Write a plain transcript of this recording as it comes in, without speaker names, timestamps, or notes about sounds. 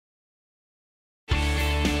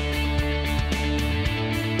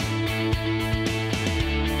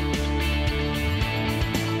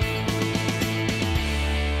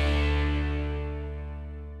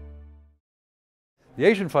The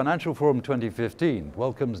Asian Financial Forum 2015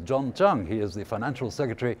 welcomes Mr Tsang. He is the Financial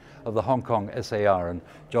Secretary of the Hong Kong SAR. And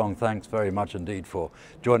John, thanks very much indeed for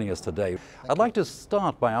joining us today. I'd like to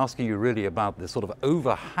start by asking you really about this sort of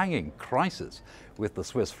overhanging crisis with the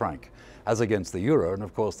Swiss franc as against the euro. And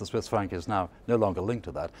of course, the Swiss franc is now no longer linked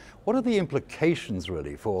to that. What are the implications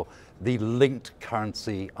really for the linked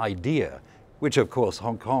currency idea, which of course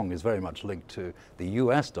Hong Kong is very much linked to the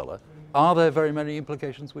US dollar? Are there very many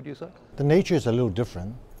implications, would you say? The nature is a little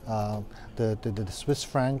different. The Swiss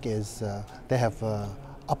franc is, they have an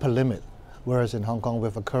upper limit, whereas in Hong Kong we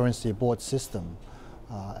have a currency board system,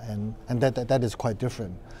 and that is quite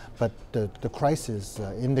different. But the crisis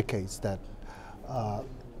indicates that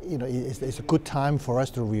it's a good time for us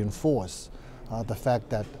to reinforce the fact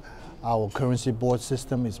that our currency board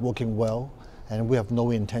system is working well, and we have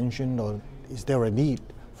no intention or is there a need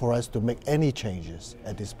for us to make any changes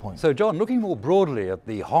at this point. So John, looking more broadly at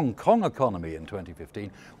the Hong Kong economy in 2015,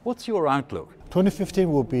 what's your outlook?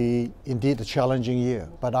 2015 will be indeed a challenging year,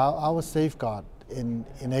 but our safeguard in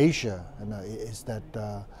Asia is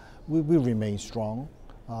that we remain strong.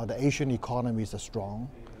 The Asian economies are strong.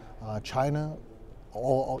 China,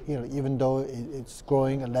 even though it's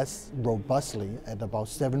growing less robustly at about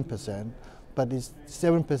 7%, but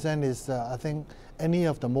 7% is, I think, any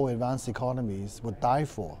of the more advanced economies would die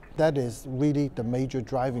for. That is really the major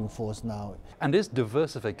driving force now. And is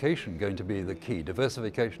diversification going to be the key?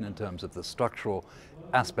 Diversification in terms of the structural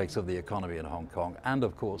aspects of the economy in Hong Kong and,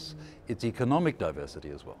 of course, its economic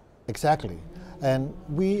diversity as well. Exactly. And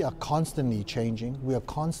we are constantly changing. We are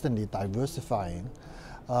constantly diversifying.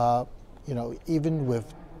 Even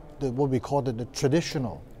with what we call the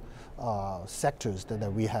traditional sectors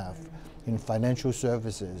that we have in financial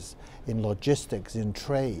services, in logistics, in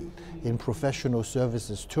trade, in professional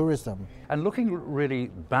services, tourism. And looking really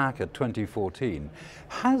back at 2014,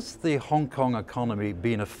 has the Hong Kong economy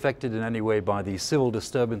been affected in any way by the civil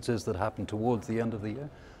disturbances that happened towards the end of the year?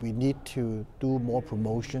 We need to do more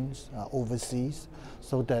promotions overseas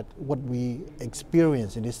so that what we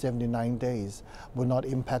experience in these 79 days will not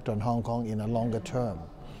impact on Hong Kong in a longer term.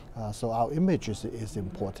 So our image is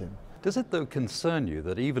important. Does it though concern you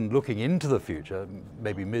that even looking into the future,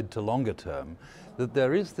 maybe mid to longer term, that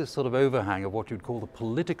there is this sort of overhang of what you'd call the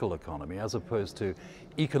political economy as opposed to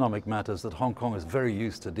economic matters that Hong Kong is very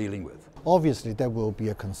used to dealing with? Obviously that will be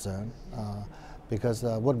a concern because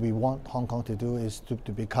what we want Hong Kong to do is to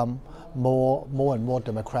become more and more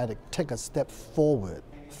democratic, take a step forward.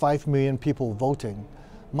 5 million people voting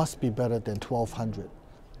must be better than 1,200.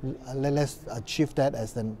 Let's achieve that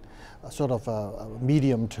as a sort of a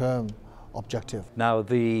medium-term objective. Now,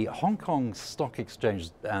 the Hong Kong Stock Exchange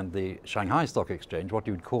and the Shanghai Stock Exchange, what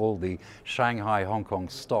you'd call the Shanghai-Hong Kong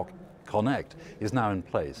Stock Connect, is now in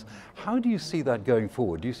place. How do you see that going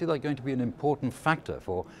forward? Do you see that going to be an important factor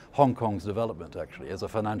for Hong Kong's development, actually, as a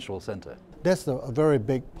financial centre? That's a very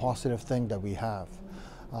big positive thing that we have.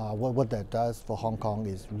 What that does for Hong Kong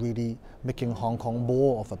is really making Hong Kong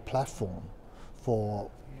more of a platform for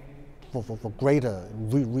greater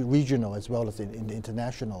regional as well as in the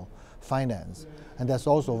international finance. And that's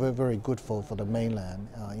also very, very good for the mainland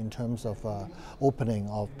in terms of opening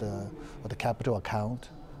of the capital account,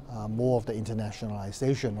 more of the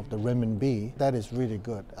internationalization of the renminbi. That is really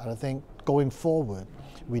good. And I think going forward,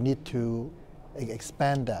 we need to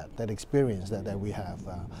expand that experience that we have,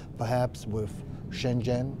 perhaps with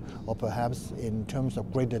Shenzhen, or perhaps in terms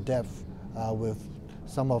of greater depth with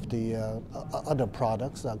some of the other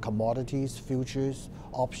products, commodities, futures,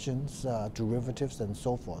 options, derivatives, and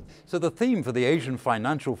so forth. So the theme for the Asian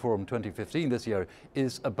Financial Forum 2015 this year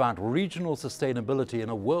is about regional sustainability in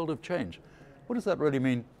a world of change. What does that really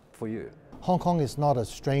mean for you? Hong Kong is not a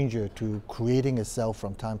stranger to creating itself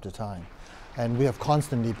from time to time. And we have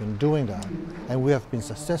constantly been doing that. And we have been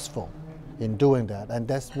successful in doing that. And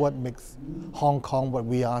that's what makes Hong Kong what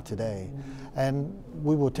we are today. And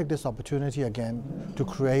we will take this opportunity again to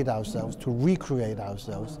create ourselves, to recreate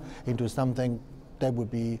ourselves into something that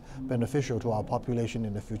would be beneficial to our population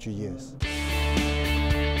in the future years.